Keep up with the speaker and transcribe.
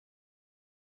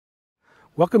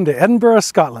Welcome to Edinburgh,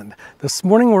 Scotland. This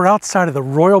morning we're outside of the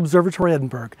Royal Observatory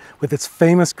Edinburgh with its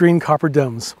famous green copper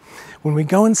domes. When we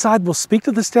go inside, we'll speak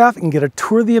to the staff and get a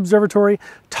tour of the observatory,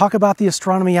 talk about the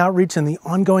astronomy outreach and the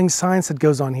ongoing science that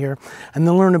goes on here, and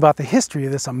then learn about the history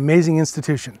of this amazing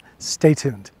institution. Stay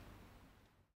tuned.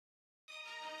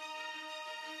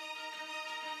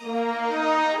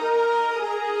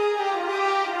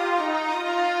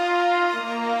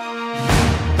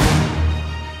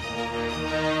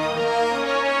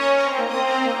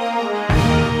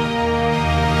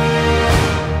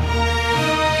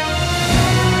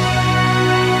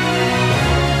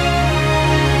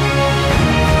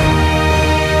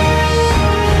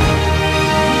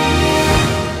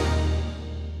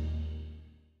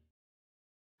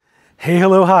 Hey,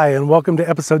 hello, hi, and welcome to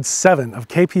episode 7 of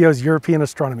KPO's European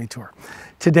Astronomy Tour.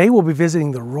 Today we'll be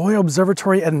visiting the Royal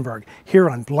Observatory Edinburgh here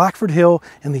on Blackford Hill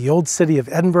in the old city of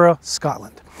Edinburgh,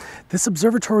 Scotland. This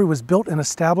observatory was built and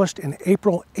established in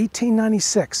April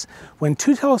 1896 when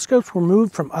 2 telescopes were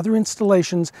moved from other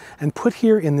installations and put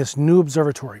here in this new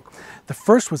observatory. The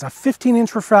first was a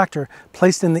 15-inch refractor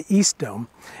placed in the East Dome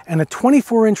and a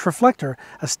 24-inch reflector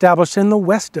established in the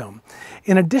West Dome.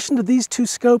 In addition to these 2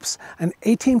 scopes, an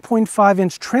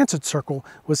 18.5-inch transit circle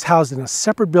was housed in a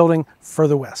separate building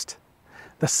further west.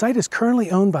 The site is currently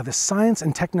owned by the Science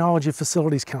and Technology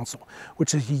Facilities Council,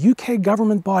 which is a UK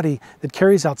government body that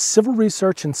carries out civil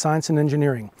research in science and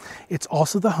engineering. It's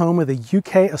also the home of the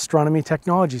UK Astronomy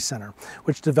Technology Centre,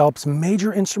 which develops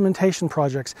major instrumentation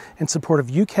projects in support of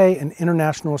UK and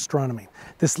international astronomy.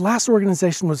 This last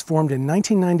organization was formed in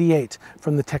 1998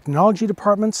 from the technology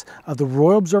departments of the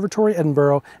Royal Observatory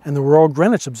Edinburgh and the Royal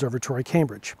Greenwich Observatory,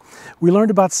 Cambridge. We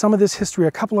learned about some of this history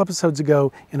a couple episodes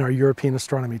ago in our European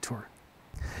Astronomy Tour.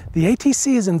 The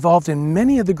ATC is involved in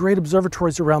many of the great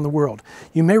observatories around the world.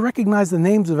 You may recognize the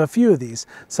names of a few of these,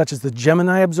 such as the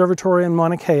Gemini Observatory in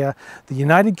Mauna Kea, the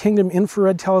United Kingdom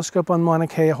Infrared Telescope on Mauna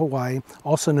Kea, Hawaii,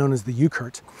 also known as the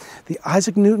UKIRT, the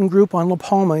Isaac Newton Group on La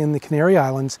Palma in the Canary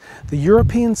Islands, the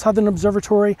European Southern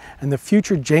Observatory, and the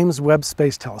future James Webb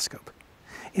Space Telescope.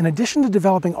 In addition to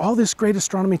developing all this great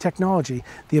astronomy technology,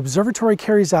 the observatory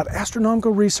carries out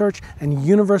astronomical research and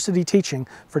university teaching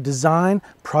for design,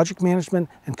 project management,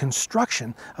 and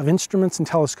construction of instruments and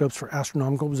telescopes for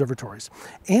astronomical observatories,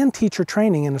 and teacher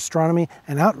training in astronomy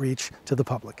and outreach to the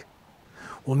public.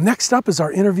 Well, next up is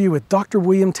our interview with Dr.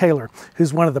 William Taylor,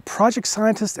 who's one of the project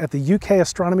scientists at the UK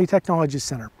Astronomy Technology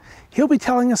Centre. He'll be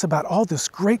telling us about all this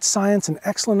great science and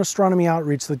excellent astronomy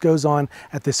outreach that goes on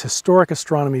at this historic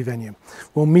astronomy venue.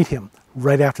 We'll meet him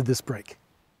right after this break.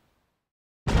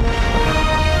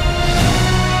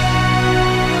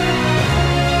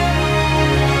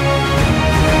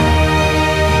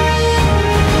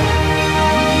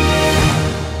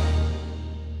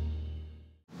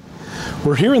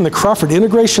 We're here in the Crawford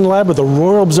Integration Lab of the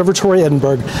Royal Observatory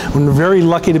Edinburgh, and we're very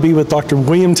lucky to be with Dr.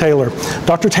 William Taylor.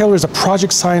 Dr. Taylor is a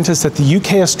project scientist at the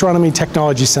UK Astronomy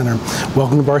Technology Centre.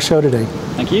 Welcome to our show today.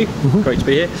 Thank you. Great to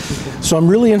be here. So I'm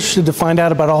really interested to find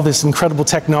out about all this incredible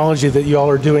technology that you all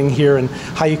are doing here and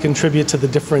how you contribute to the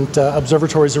different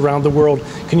observatories around the world.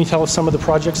 Can you tell us some of the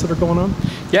projects that are going on?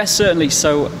 Yes, certainly.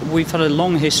 So we've had a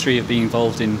long history of being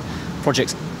involved in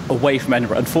projects away from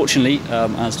Edinburgh. Unfortunately,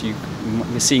 as you're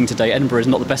seeing today, Edinburgh is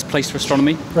not the best place for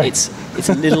astronomy. Right. It's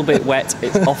a little bit wet,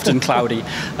 it's often cloudy,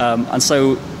 and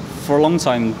so for a long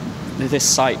time this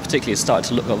site particularly has started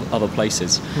to look at other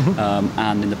places,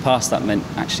 and in the past that meant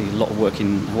actually a lot of work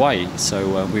in Hawaii.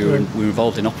 So we were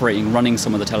involved in operating and running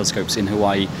some of the telescopes in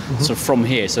Hawaii, sort of from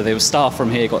here. So there was staff from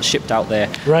here got shipped out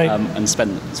there, and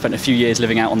spent a few years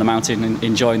living out on the mountain and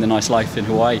enjoying the nice life in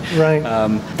Hawaii.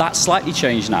 That's slightly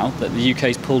changed now that the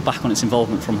UK's pulled back on its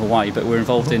involvement from Hawaii, but we're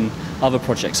involved in other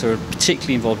projects. So we're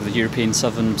particularly involved with the European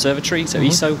Southern Observatory, so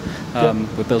ESO.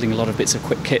 We're building a lot of bits of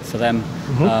quick kit for them,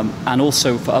 and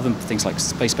also for other things like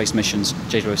space-based missions.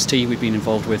 JWST we've been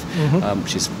involved with,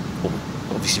 which is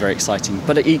obviously very exciting,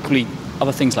 but equally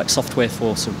other things like software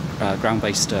for sort of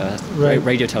ground-based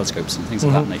radio telescopes and things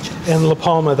of that nature. And La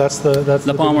Palma, that's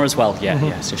La Palma as well, so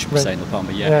I should be saying La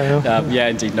Palma, yeah,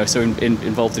 indeed. No, so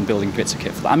involved in building bits of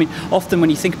kit for that. I mean, often when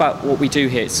you think about what we do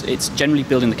here, it's generally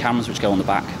building the cameras which go on the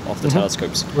back of the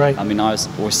telescopes. I mean, I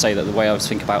always say that the way I always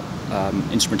think about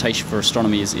instrumentation for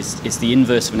astronomy is the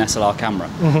inverse of an SLR camera.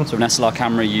 So an SLR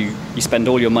camera, you spend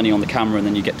all your money on the camera and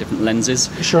then you get different lenses.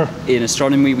 In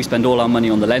astronomy, we spend all our money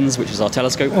on the lens, which is our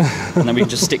telescope, and then we can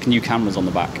just stick new cameras on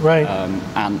the back.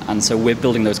 And so we're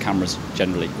building those cameras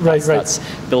generally. That's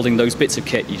building those bits of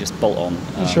kit you just bolt on.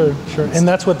 And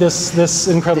that's what this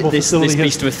incredible facility this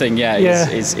beast of a thing,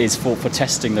 is for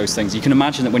testing those things. You can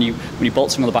imagine that when you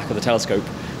bolt something on the back of the telescope,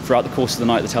 throughout the course of the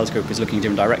night, the telescope is looking in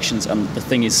different directions, and the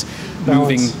thing is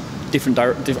moving different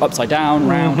upside down,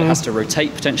 round. It has to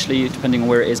rotate potentially, depending on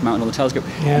where it is mounted on the telescope.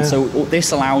 And so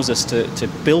this allows us to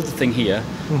build the thing here,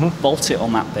 bolt it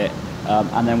on that bit,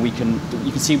 and then you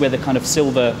can see where the kind of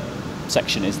silver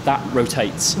section is, that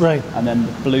rotates, and then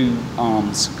the blue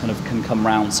arms kind of can come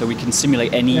round, so we can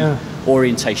simulate any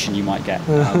orientation you might get.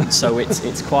 So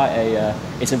it's quite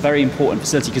it's a very important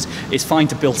facility, because it's fine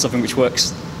to build something which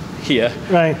works here,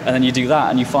 and then you do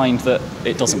that and you find that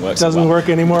it doesn't work. Doesn't work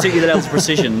anymore. Particularly the level of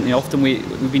precision. You know, often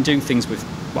we've been doing things with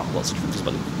lots of different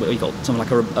things, but we've got something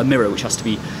like a mirror which has to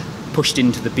be pushed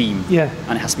into the beam,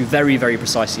 and it has to be very, very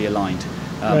precisely aligned.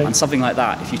 And something like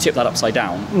that, if you tip that upside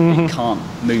down, it can't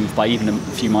move by even a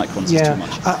few microns. It's too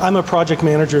much. I'm a project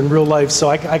manager in real life, so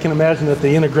I can imagine that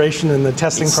the integration and the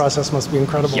testing process must be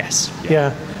incredible. Yes.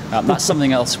 That's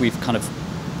something else we've kind of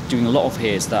doing a lot of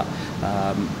here, is that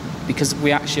because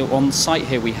we actually, on site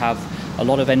here, we have a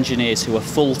lot of engineers who are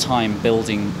full-time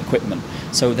building equipment,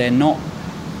 so they're not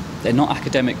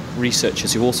academic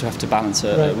researchers who also have to balance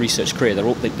a research career.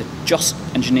 They're just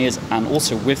engineers, and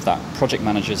also with that, project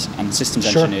managers and systems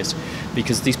engineers,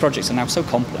 because these projects are now so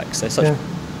complex. They're such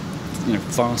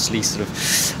vastly sort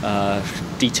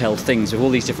of detailed things with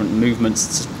all these different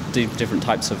movements, different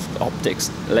types of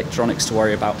optics, electronics to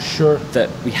worry about, that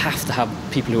we have to have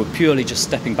people who are purely just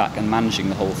stepping back and managing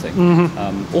the whole thing.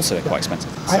 Also, they're quite expensive.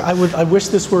 So. I wish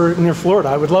this were near Florida.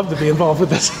 I would love to be involved with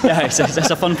this. It's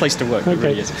a fun place to work. It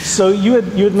really is. So you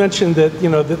had mentioned that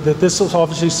that this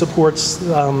obviously supports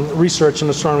research in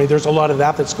astronomy. There's a lot of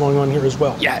that's going on here as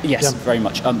well. Yes, very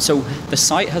much. So the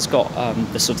site has got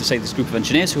this group of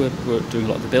engineers who are doing a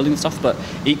lot of the building and stuff, but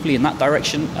equally in that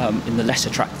direction, in the lesser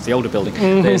tract, the older building,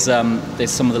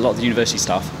 there's some of a lot of the university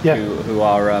staff who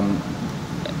are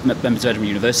members of Edinburgh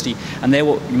University, and they're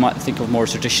what you might think of more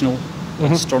as traditional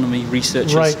astronomy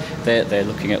researchers. They're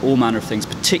looking at all manner of things.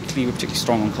 We're particularly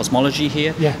strong on cosmology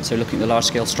here, so looking at the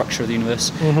large-scale structure of the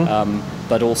universe.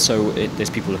 But also there's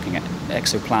people looking at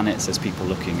exoplanets. There's people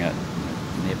looking at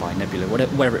nearby nebula,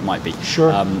 whatever it might be.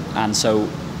 And so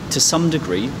to some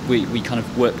degree, we kind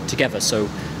of work together. So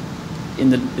in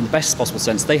the best possible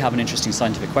sense, they have an interesting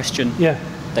scientific question.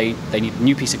 They need a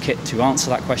new piece of kit to answer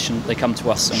that question. They come to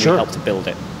us and we help to build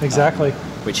it. Exactly.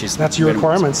 That's your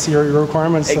requirements. Your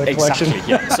requirements collection.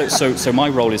 Exactly. So my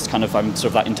role is I'm sort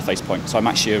of that interface point. So I'm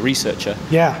actually a researcher.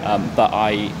 But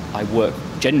I work.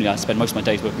 Generally, I spend most of my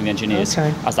days working with the engineers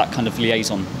as that kind of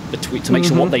liaison between, to make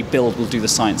sure what they build will do the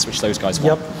science which those guys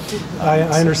want.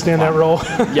 I understand that role.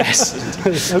 Yes.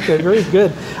 Okay, very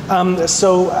good.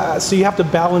 So you have to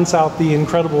balance out the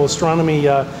incredible astronomy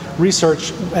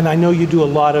research, and I know you do a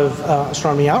lot of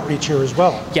astronomy outreach here as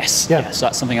well. Yes. So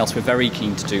that's something else we're very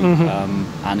keen to do,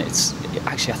 and it's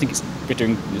actually, I think we're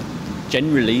doing.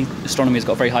 Generally, astronomy has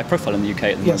got a very high profile in the UK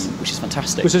at the moment, which is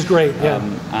fantastic. Which is great,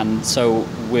 and so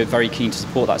we're very keen to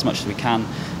support that as much as we can.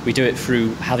 We do it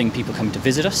through having people come to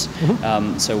visit us.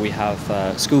 So we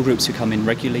have school groups who come in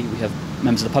regularly. We have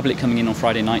members of the public coming in on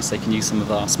Friday nights. They can use some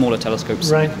of our smaller telescopes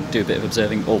and do a bit of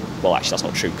observing. Well, actually, that's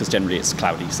not true, because generally it's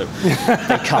cloudy, so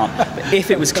they can't. But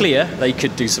if it was clear, they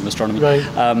could do some astronomy.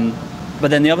 But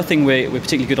then the other thing we're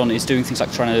particularly good on is doing things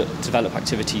like trying to develop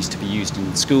activities to be used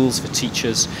in schools for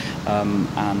teachers,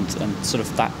 and sort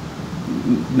of that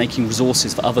making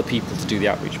resources for other people to do the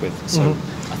outreach with. So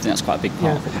I think that's quite a big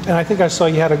part of it. And I think I saw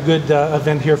you had a good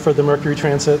event here for the Mercury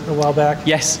transit a while back.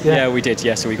 Yes, we did.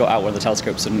 So we got out one of the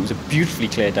telescopes, and it was a beautifully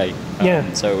clear day.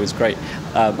 So it was great,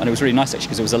 and it was really nice actually,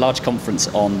 because it was a large conference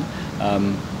on.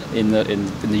 In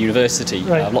the university,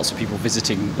 lots of people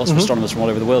visiting, lots of astronomers from all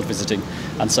over the world visiting,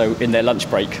 and so in their lunch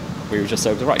break we were just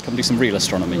over, come do some real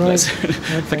astronomy. Let's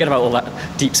forget about all that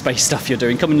deep space stuff you're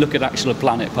doing. Come and look at actual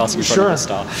planet passing in front of a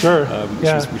star.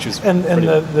 Which was and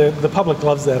the public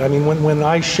loves that. I mean, when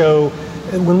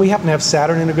we happen to have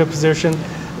Saturn in a good position,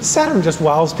 Saturn just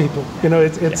wows people.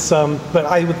 But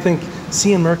I would think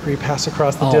seeing Mercury pass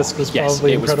across the disk was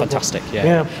probably incredible. It was fantastic.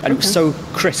 And it was so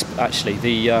crisp actually.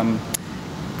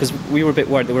 Because we were a bit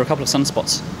worried, there were a couple of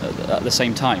sunspots at the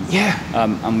same time.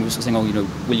 And we were saying,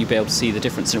 will you be able to see the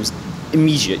difference? And it was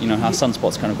immediate, how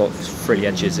sunspots kind of got frilly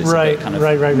edges, it's a bit kind of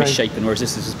misshapen, whereas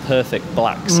this is a perfect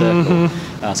black circle.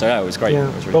 So it was great.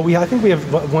 It was really I think we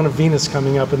have one of Venus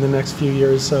coming up in the next few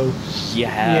years, so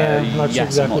I'm not sure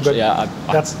exactly, but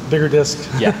that's bigger disk.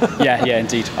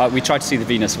 Indeed. We tried to see the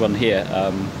Venus one here.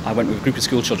 I went with a group of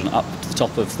school children up to the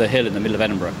top of the hill in the middle of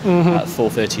Edinburgh at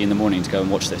 4:30 in the morning to go and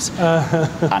watch this,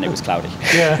 and it was cloudy.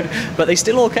 But they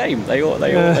still all came. They all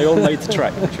made the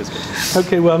trek, which was good.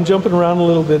 Okay, well, I'm jumping around a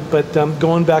little bit, but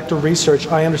going back to research,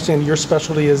 I understand your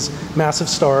specialty is massive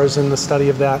stars and the study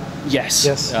of that. Yes.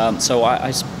 So I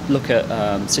look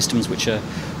at systems which are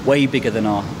way bigger than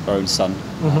our own sun,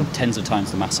 tens of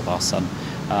times the mass of our sun.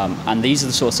 And these are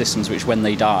the sort of systems which, when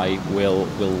they die, will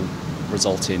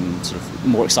result in sort of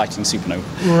more exciting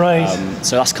supernova. Right.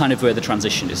 So that's kind of where the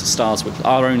transition is. The stars,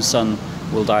 our own sun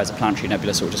will die as a planetary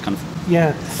nebula, so we'll just kind of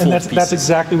and that's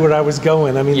exactly where I was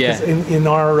going. I mean, in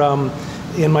our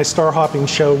in my star hopping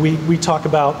show, we talk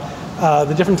about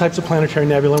the different types of planetary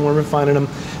nebula and where we're finding them.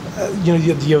 You know,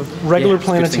 you have regular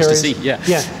planetaries.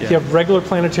 You have regular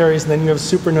planetaries, and then you have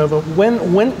supernova.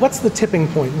 What's the tipping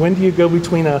point? When do you go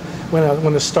between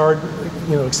when a star,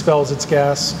 you know, expels its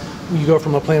gas? You go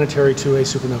from a planetary to a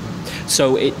supernova.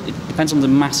 So it depends on the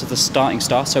mass of the starting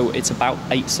star. So it's about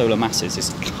 8 solar masses is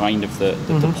kind of the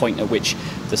point at which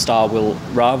the star will,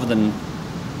 rather than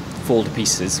fall to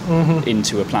pieces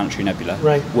into a planetary nebula,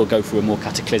 will go through a more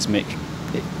cataclysmic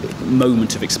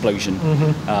moment of explosion,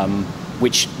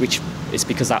 which is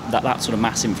because that sort of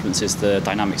mass influences the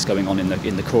dynamics going on in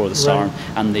the core of the star,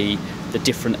 and the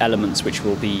different elements which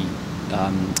will be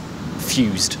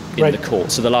fused in the core.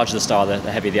 So the larger the star, the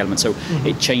heavier the element. So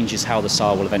it changes how the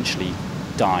star will eventually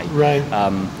die.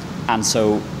 And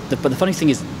so, but the funny thing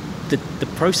is, the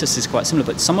process is quite similar.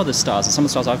 But some of the stars, and some of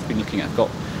the stars I've been looking at, have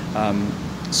got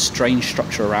strange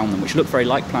structure around them, which look very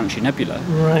like planetary nebula,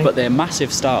 but they're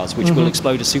massive stars which will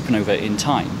explode a supernova in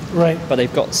time. But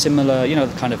they've got similar, you know,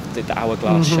 the kind of the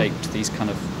hourglass shaped, these kind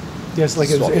of like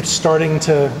it's starting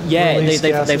to release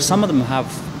gases. Some of them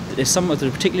have. There's a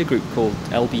particular group called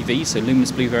LBV, so luminous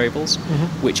blue variables,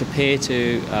 which appear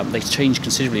to they change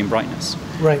considerably in brightness.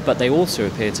 But they also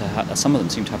appear to have, some of them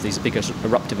seem to have these big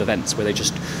eruptive events where they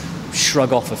just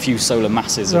shrug off a few solar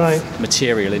masses of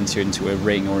material into a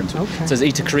ring or into. So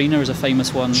Eta Carina is a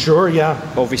famous one.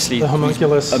 Obviously, the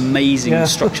homunculus. Amazing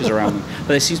structures around them. But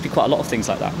there seems to be quite a lot of things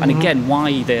like that. And again,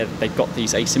 why they've got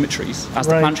these asymmetries, as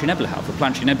the planetary nebula have. The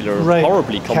planetary nebula are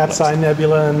horribly complex. Cat's eye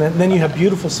nebula, and then you have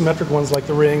beautiful symmetric ones like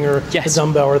the ring or the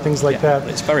dumbbell or things like that.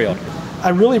 It's very odd. I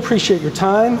really appreciate your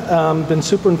time. Been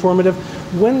super informative.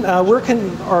 Where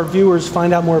can our viewers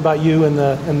find out more about you and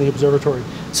the observatory?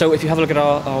 So if you have a look at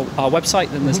our website,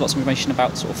 then there's lots of information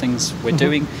about sort of things we're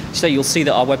doing. So you'll see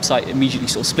that our website immediately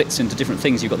sort of splits into different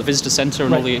things. You've got the visitor centre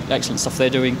and all the excellent stuff they're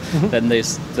doing. Then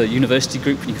there's the university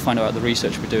group, and you can find out the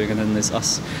research we're doing. And then there's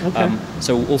us.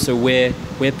 So also we're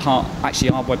part.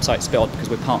 Actually, our website's a bit odd because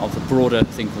we're part of a broader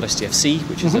thing called STFC,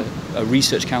 which is a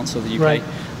research council of the UK.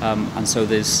 And so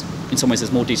in some ways,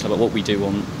 there's more detail about what we do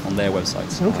on their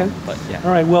websites. All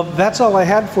right. Well, that's all I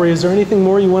had for you. Is there anything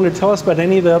more you want to tell us about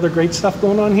any of the other great stuff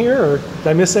going on here, or did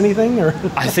I miss anything? Or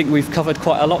I think we've covered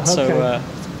quite a lot. So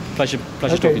pleasure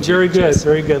talking to you. Very good.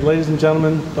 Very good. Ladies and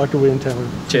gentlemen, Dr. William Taylor.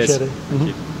 Cheers. Appreciate it. Thank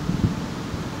you.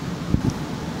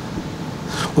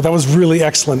 Well, that was really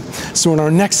excellent. So in our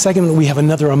next segment, we have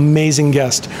another amazing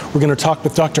guest. We're going to talk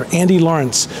with Dr. Andy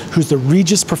Lawrence, who's the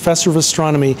Regius Professor of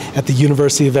Astronomy at the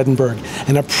University of Edinburgh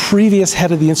and a previous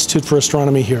head of the Institute for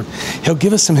Astronomy here. He'll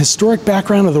give us some historic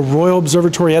background of the Royal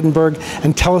Observatory Edinburgh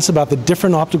and tell us about the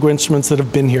different optical instruments that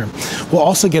have been here. We'll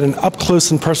also get an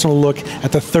up-close and personal look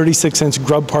at the 36-inch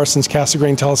Grubb-Parsons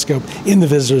Cassegrain telescope in the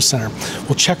Visitors Center.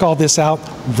 We'll check all this out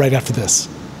right after this.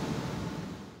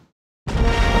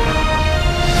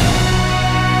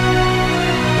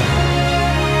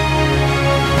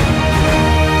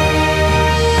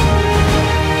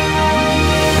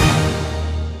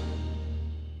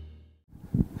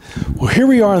 Well, here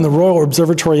we are in the Royal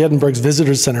Observatory Edinburgh's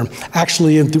Visitors Center,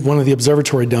 actually in one of the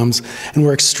observatory domes, and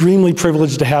we're extremely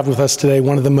privileged to have with us today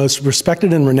one of the most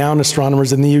respected and renowned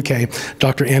astronomers in the UK,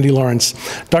 Dr. Andy Lawrence.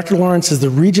 Dr. Lawrence is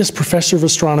the Regius Professor of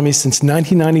Astronomy since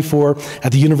 1994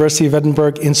 at the University of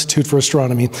Edinburgh Institute for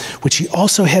Astronomy, which he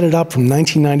also headed up from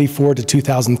 1994 to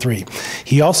 2003.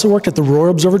 He also worked at the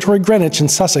Royal Observatory Greenwich in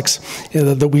Sussex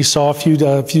that we saw a few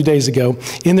days ago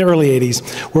in the early 80s,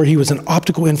 where he was an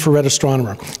optical infrared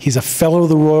astronomer. He's a fellow of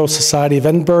the Royal Society of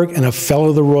Edinburgh and a fellow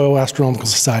of the Royal Astronomical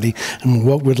Society. And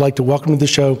we'd like to welcome to the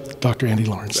show Dr. Andy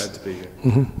Lawrence. Glad to be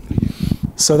here.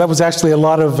 So that was actually a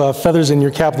lot of feathers in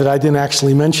your cap that I didn't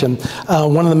actually mention.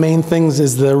 One of the main things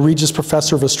is the Regius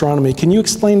Professor of Astronomy. Can you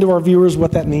explain to our viewers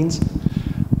what that means?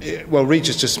 Well,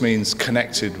 Regius just means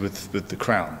connected with the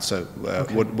crown. So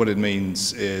what it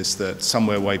means is that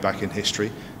somewhere way back in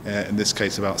history, in this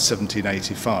case about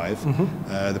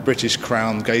 1785, the British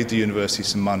Crown gave the university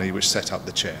some money which set up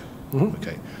the chair.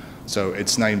 Okay, so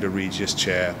it's named a Regius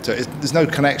chair. So there's no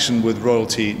connection with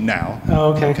royalty now.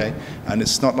 Okay, and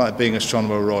it's not like being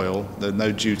astronomer royal. There are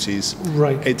no duties.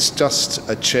 It's just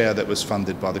a chair that was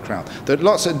funded by the Crown. There are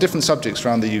lots of different subjects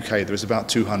around the UK. There's about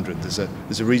 200. There's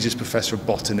a Regius Professor of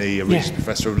Botany, a Regius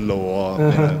Professor of Law.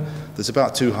 You know, there's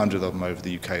about 200 of them over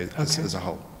the UK as a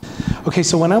whole. Okay,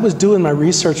 so when I was doing my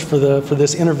research for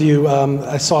this interview,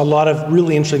 I saw a lot of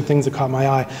really interesting things that caught my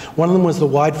eye. One of them was the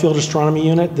Wide Field Astronomy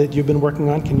Unit that you've been working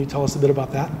on. Can you tell us a bit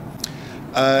about that?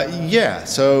 Yeah,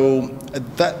 so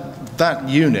that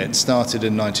unit started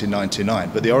in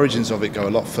 1999, but the origins of it go a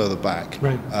lot further back.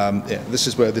 Right. Yeah, this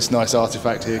is where this nice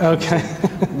artifact here comes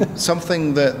in.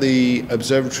 Something that the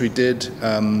observatory did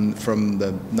from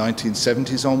the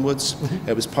 1970s onwards.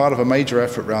 It was part of a major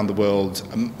effort around the world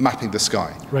mapping the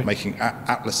sky, making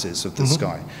atlases of the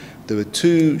sky. There were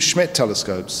two Schmidt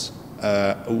telescopes,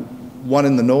 one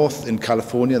in the north in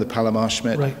California, the Palomar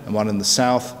Schmidt, and one in the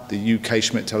south, the UK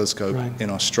Schmidt telescope in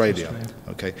Australia.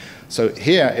 Okay, so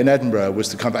here in Edinburgh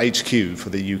was the kind of HQ for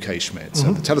the UK Schmidt.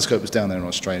 So the telescope was down there in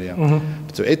Australia.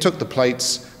 So it took the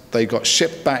plates, they got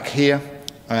shipped back here,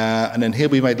 and then here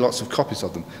we made lots of copies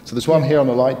of them. So there's one here on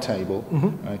the light table,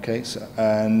 okay, so,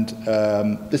 and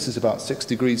this is about 6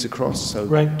 degrees across, so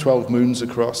 12 moons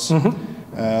across.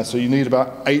 So you need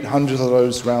about 800 of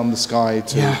those around the sky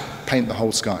to paint the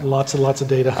whole sky. Lots and lots of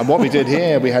data. And what we did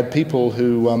here, we had people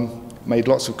who made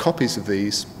lots of copies of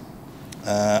these,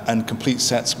 and complete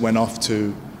sets went off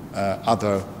to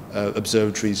other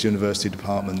observatories, university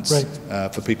departments,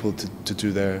 for people to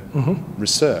do their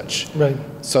research.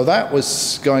 So that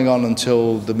was going on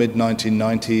until the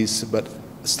mid-1990s, but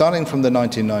starting from the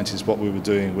 1990s, what we were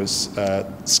doing was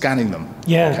scanning them.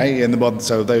 Okay, in the modern,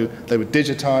 so they were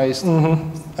digitized.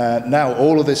 Now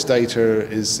all of this data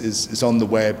is on the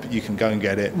web. You can go and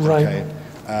get it. Okay,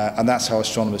 and that's how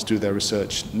astronomers do their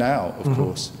research now, of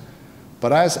course.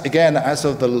 But as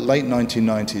of the late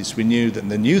 1990s, we knew that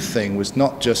the new thing was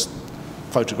not just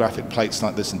photographic plates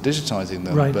like this and digitizing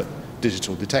them, but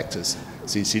digital detectors,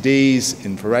 CCDs,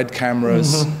 infrared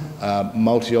cameras,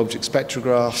 multi-object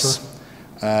spectrographs.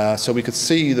 So we could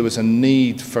see there was a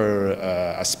need for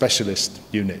a specialist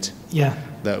unit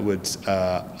that would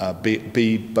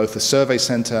be both a survey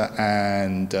center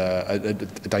and a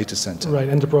data center.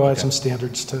 And to provide some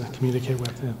standards to communicate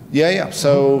with.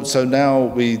 So now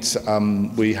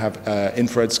we have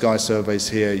infrared sky surveys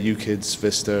here, UKIDS,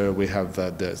 Vista. We have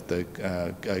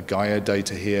the Gaia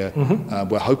data here.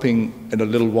 We're hoping in a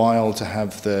little while to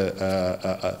have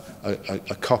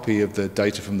a copy of the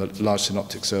data from the Large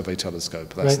Synoptic Survey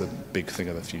Telescope. That's the big thing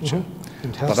of the future.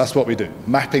 But that's what we do,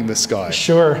 mapping the sky.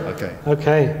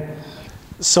 Okay.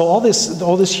 So all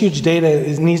this huge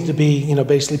data needs to be,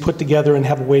 basically put together and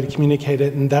have a way to communicate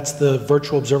it, and that's the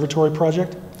Virtual Observatory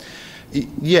project?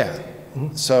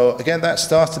 So again, that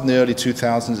started in the early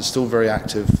 2000s. It's still very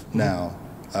active now.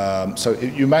 So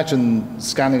you imagine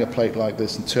scanning a plate like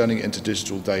this and turning it into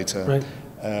digital data.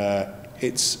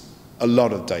 It's a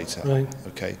lot of data.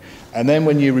 Okay. And then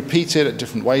when you repeat it at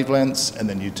different wavelengths, and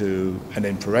then you do an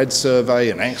infrared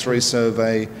survey, an X-ray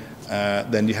survey,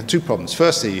 then you have two problems.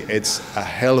 Firstly, it's a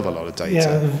hell of a lot of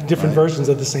data. Different versions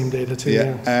of the same data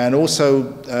too. And also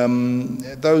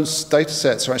those data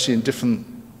sets are actually in different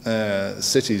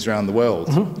cities around the world.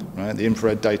 The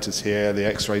infrared data's here, the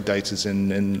X-ray data's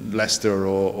in Leicester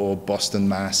or Boston,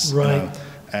 Mass.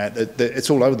 It's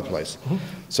all over the place.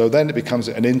 So then it becomes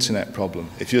an internet problem.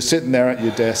 If you're sitting there at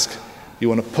your desk, you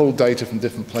want to pull data from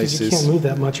different places. You can't move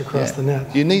that much across the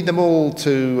net. You need them all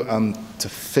to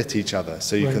fit each other,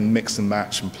 so you can mix and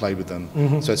match and play with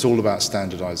them. So it's all about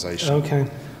standardization.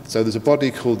 So there's a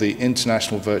body called the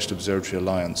International Virtual Observatory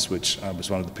Alliance, which I was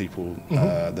one of the people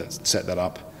that set that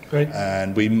up.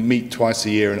 And we meet twice a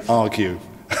year and argue.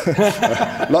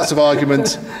 Lots of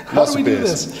argument, lots of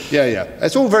beers.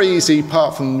 It's all very easy,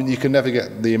 apart from you can never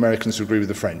get the Americans to agree with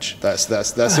the French. That's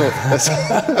all.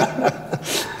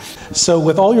 So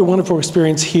with all your wonderful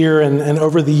experience here and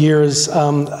over the years,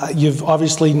 you've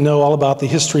obviously know all about the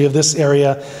history of this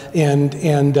area and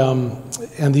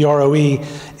the ROE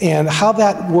and how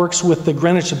that works with the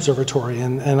Greenwich Observatory.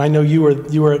 And I know you were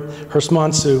at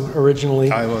Hermansu originally.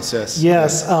 I was, yes.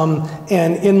 Yes,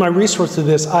 and in my research to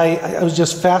this, I was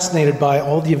just fascinated by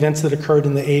all the events that occurred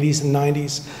in the 80s and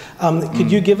 90s. Could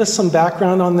you give us some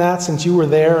background on that since you were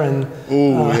there? And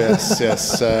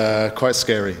yes, quite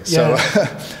scary.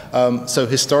 So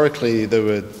historically, there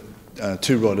were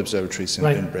two Royal Observatories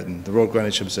in Britain, the Royal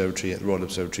Greenwich Observatory and the Royal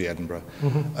Observatory Edinburgh.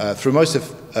 Through most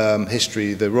of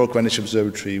history, the Royal Greenwich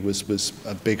Observatory was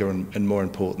bigger and more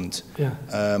important.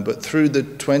 But through the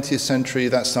 20th century,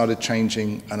 that started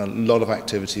changing, and a lot of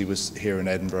activity was here in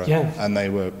Edinburgh, and they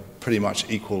were pretty much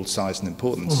equal size and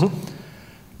importance.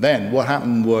 Then what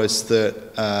happened was that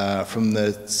from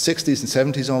the 60s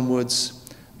and 70s onwards,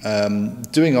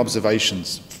 doing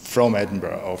observations from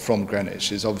Edinburgh or from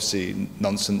Greenwich is obviously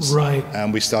nonsense.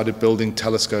 And we started building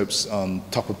telescopes on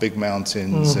top of big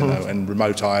mountains, and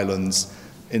remote islands,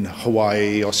 in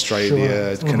Hawaii,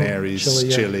 Australia, Sure. Canaries, Chile,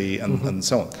 Chile, and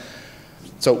so on.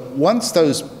 So once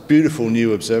those beautiful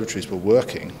new observatories were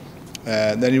working,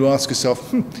 then you ask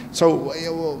yourself, so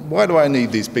why do I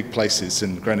need these big places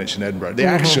in Greenwich and Edinburgh? The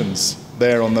action's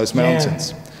there on those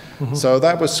mountains. So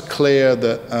that was clear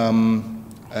that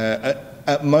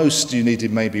at most you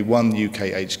needed maybe one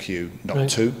UK HQ, not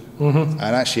two, and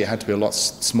actually it had to be a lot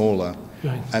smaller.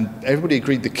 Right. And everybody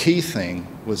agreed the key thing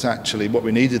was actually what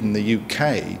we needed in the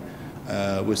UK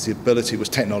was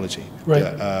technology. Right.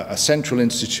 A central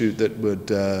institute that would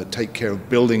take care of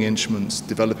building instruments,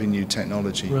 developing new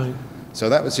technology. Right. So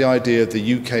that was the idea of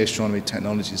the UK Astronomy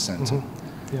Technology Centre.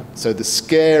 Yep. So the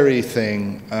scary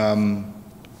thing, I'm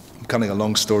cutting a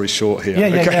long story short here.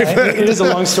 It is a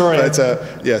long story. But,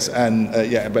 yes, and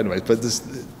but anyway, but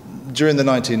during the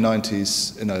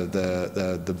 1990s, you know,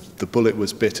 the bullet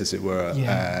was bit, as it were,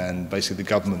 and basically the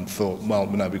government thought, well,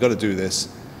 no, we've got to do this.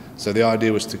 So the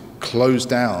idea was to close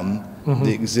down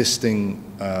the existing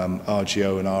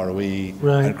RGO and ROE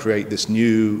and create this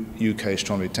new UK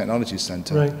Astronomy Technology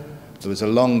Centre. Right. There was a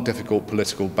long, difficult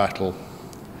political battle.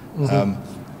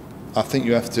 I think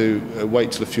you have to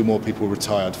wait till a few more people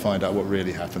retire to find out what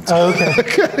really happened. Oh, okay.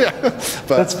 But,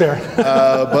 that's fair.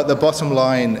 But the bottom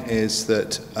line is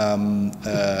that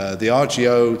the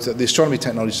RGO, the Astronomy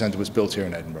Technology Centre, was built here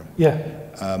in Edinburgh. Yeah.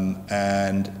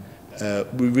 And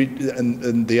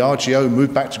the RGO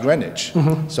moved back to Greenwich.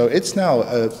 So it's now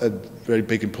a very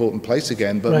big, important place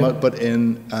again, but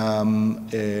in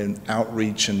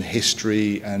outreach and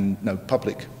history and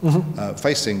public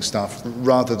facing stuff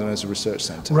rather than as a research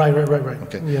centre. Right.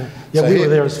 Okay. Yeah. So we were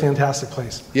there. It was a fantastic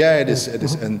place. Yeah, it is. It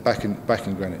is, and back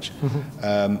in Greenwich,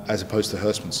 as opposed to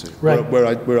Herstmonceux,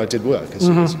 where I did work.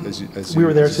 As we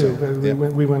were there too.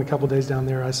 We went a couple of days down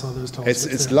there. I saw those telescopes.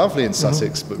 It's lovely in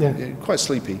Sussex, but quite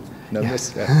sleepy.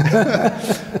 It's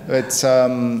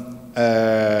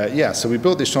so we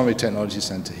built the Astronomy Technology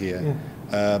Centre here,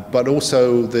 but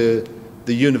also the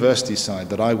university side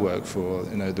that I work for,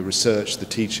 the research, the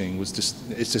teaching, it's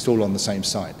just all on the same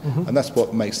site. And that's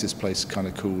what makes this place kind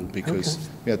of cool, because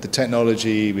we had the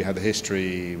technology, we had the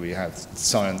history, we have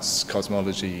science,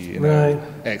 cosmology,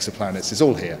 exoplanets, it's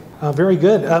all here. Very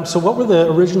good. So what were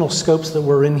the original scopes that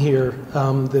were in here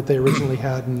that they originally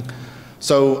had?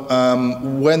 So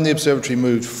when the observatory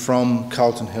moved from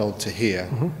Carlton Hill to here,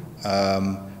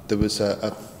 there was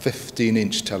a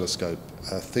 15-inch telescope.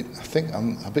 I think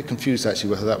I'm a bit confused actually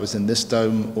whether that was in this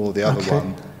dome or the other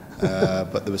one.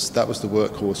 But that was the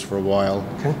workhorse for a while.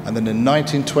 And then in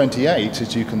 1928,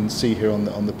 as you can see here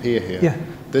on the pier here,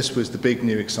 this was the big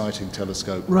new exciting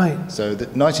telescope. Right. So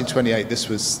 1928, this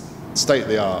was state of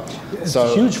the art. It's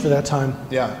huge for that time.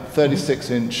 Yeah,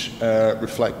 36-inch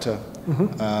reflector.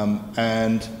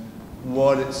 And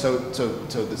so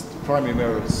this primary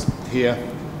mirror is here.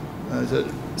 There's a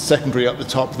secondary up the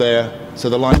top there. So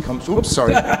the light comes, so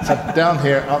down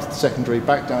here, up to the secondary,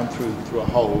 back down through a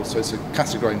hole. So it's a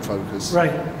Cassegrain focus.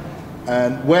 Right.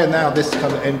 And where now this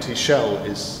kind of empty shell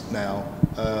is now,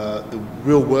 the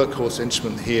real workhorse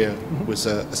instrument here was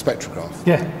a spectrograph.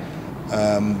 Yeah.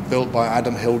 Built by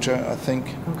Adam Hilger, I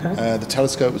think. Okay. The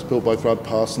telescope was built by Brad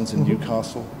Parsons in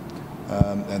Newcastle.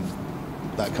 And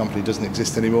that company doesn't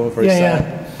exist anymore, very sad.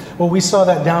 Yeah. Well, we saw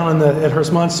that down at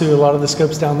Herstmonceux. A lot of the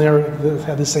scopes down there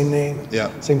had the same name,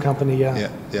 same company, yeah.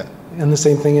 And the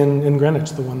same thing in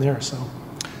Greenwich, the one there.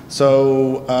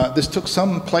 So this took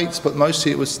some plates, but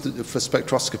mostly it was for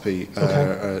spectroscopy,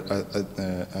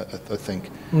 I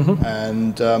think.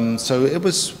 And so it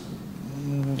was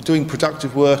doing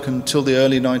productive work until the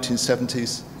early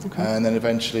 1970s, and then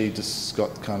eventually just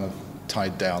got kind of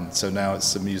tied down. So now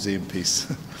it's a museum piece.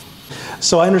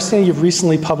 So I understand you've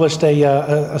recently published a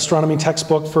astronomy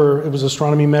textbook it was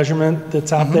astronomy measurement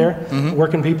that's out there. Where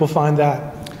can people find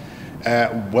that?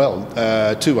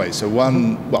 Two ways. So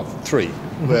three.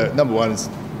 Number one is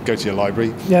go to your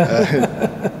library.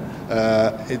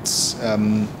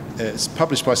 It's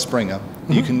published by Springer.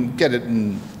 You can get it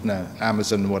in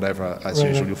Amazon, whatever, as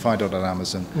usual. You'll find it on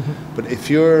Amazon. But if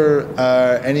you're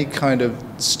any kind of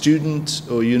student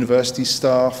or university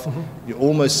staff, you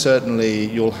almost certainly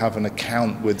you'll have an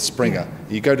account with Springer.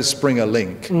 You go to Springer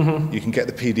Link, you can get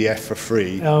the PDF for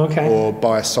free, or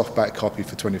buy a softback copy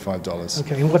for $25.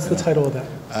 Okay, and what's the title of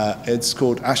that? It's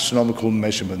called Astronomical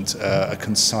Measurement, a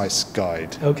Concise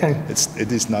Guide. Okay.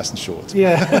 It is nice and short.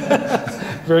 Yeah,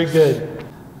 very good.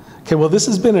 Okay, well, this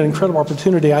has been an incredible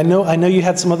opportunity. I know you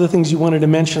had some other things you wanted to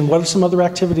mention. What are some other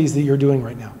activities that you're doing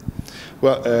right now?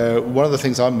 Well, one of the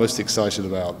things I'm most excited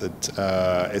about,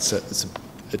 that it's a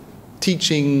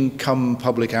teaching come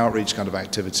public outreach kind of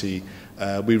activity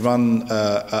we run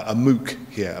a MOOC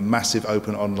here, a massive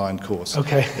open online course.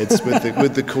 Okay. It's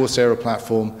with the Coursera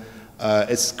platform.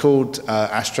 It's called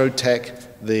Astrotech,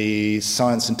 the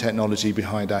science and technology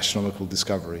behind astronomical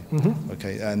discovery.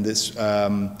 Okay, and it's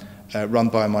run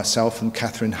by myself and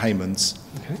Catherine Haymans.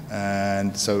 Okay.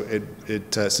 And so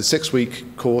it's a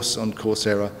 6-week course on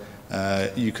Coursera.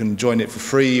 You can join it for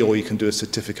free, or you can do a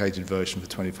certificated version for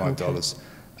 $25.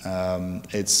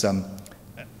 Okay.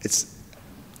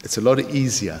 It's a lot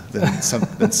easier than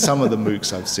some of the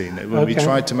MOOCs I've seen. When we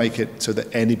tried to make it so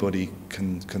that anybody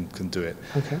can do it.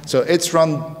 Okay. So it's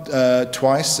run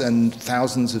twice, and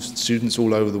thousands of students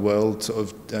all over the world sort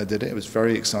of did it. It was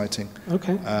very exciting.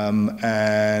 Okay.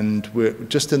 And we're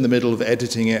just in the middle of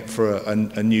editing it for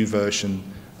a new version,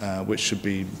 which should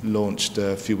be launched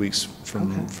a few weeks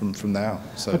from now.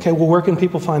 So. Okay. Well, where can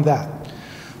people find that?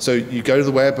 So you go to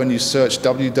the web and you search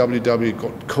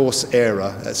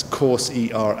www.coursera, that's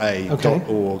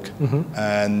coursera.org,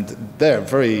 and they're a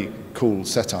very cool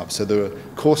setup. So there are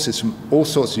courses from all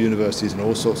sorts of universities and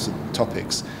all sorts of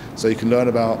topics. So you can learn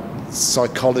about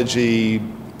psychology,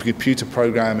 computer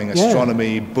programming,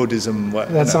 astronomy, Buddhism.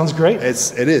 That sounds great.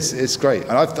 It's great,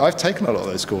 and I've taken a lot of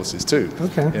those courses too.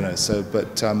 Okay. You know, so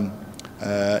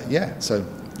so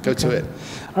go to it.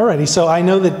 Alrighty, so I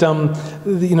know that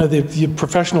the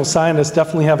professional scientists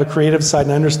definitely have a creative side,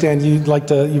 and I understand you've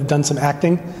done some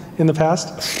acting in the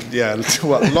past. Yeah,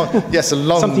 well, yes, a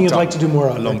long something you'd like to do more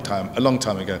of. A long time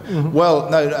ago. Well,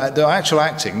 no, the actual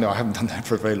acting, no, I haven't done that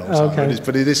for a very long time. Okay.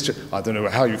 But it is. I don't know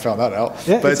how you found that out.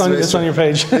 Yeah, but it's on your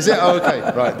page. Is it? Oh, okay,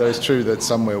 right. Though it's true that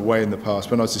somewhere way in the past,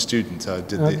 when I was a student, I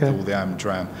did all the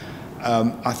Am-Dram.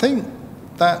 I think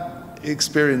that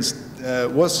experience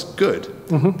was good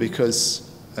because.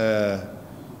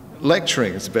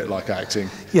 Lecturing is a bit like acting.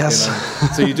 Yes. You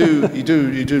know? So you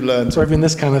do learn. Sort of in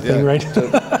this kind of thing, right?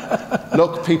 To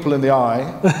look people in the eye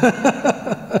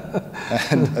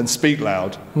and speak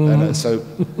loud. And so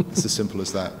it's as simple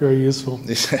as that. Very useful.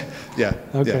 Yeah.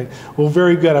 Okay. Yeah. Well,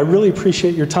 very good. I really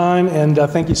appreciate your time, and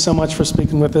thank you so much for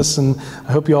speaking with us. And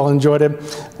I hope you all enjoyed it,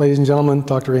 ladies and gentlemen.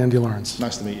 Dr. Andy Lawrence.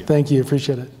 Nice to meet you. Thank you.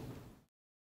 Appreciate it.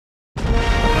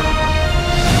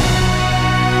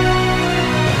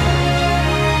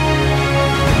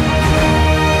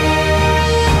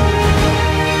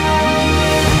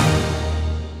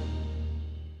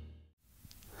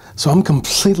 So I'm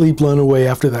completely blown away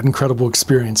after that incredible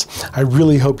experience. I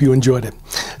really hope you enjoyed it.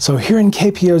 So here in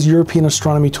KPO's European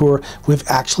Astronomy Tour, we've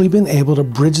actually been able to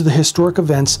bridge the historic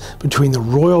events between the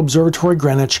Royal Observatory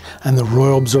Greenwich and the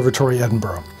Royal Observatory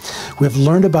Edinburgh. We've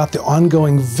learned about the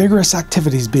ongoing vigorous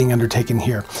activities being undertaken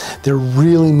here. They're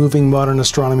really moving modern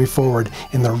astronomy forward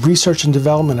in the research and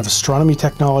development of astronomy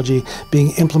technology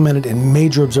being implemented in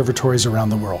major observatories around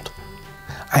the world.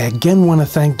 I again want to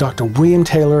thank Dr. William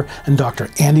Taylor and Dr.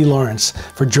 Andy Lawrence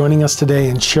for joining us today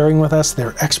and sharing with us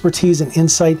their expertise and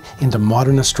insight into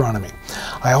modern astronomy.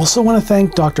 I also want to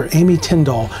thank Dr. Amy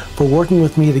Tyndall for working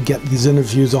with me to get these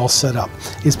interviews all set up.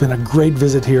 It's been a great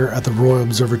visit here at the Royal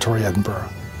Observatory Edinburgh.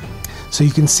 So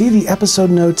you can see the episode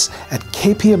notes at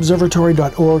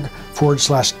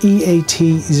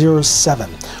kpobservatory.org/EAT07,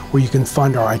 where you can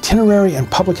find our itinerary and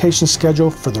publication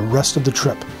schedule for the rest of the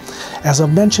trip. As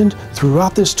I've mentioned,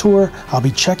 throughout this tour, I'll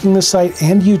be checking the site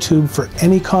and YouTube for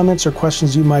any comments or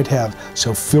questions you might have,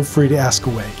 so feel free to ask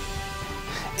away.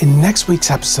 In next week's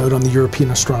episode on the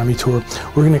European Astronomy Tour,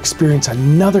 we're going to experience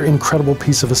another incredible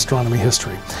piece of astronomy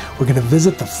history. We're going to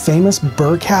visit the famous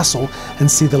Burr Castle and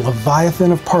see the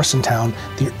Leviathan of Parsonstown,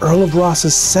 the Earl of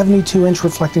Ross's 72-inch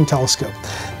reflecting telescope.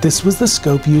 This was the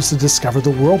scope used to discover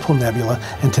the Whirlpool Nebula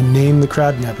and to name the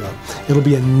Crab Nebula. It'll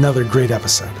be another great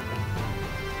episode.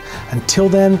 Until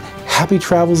then, happy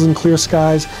travels and clear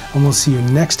skies, and we'll see you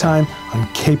next time on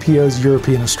KPO's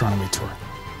European Astronomy Tour.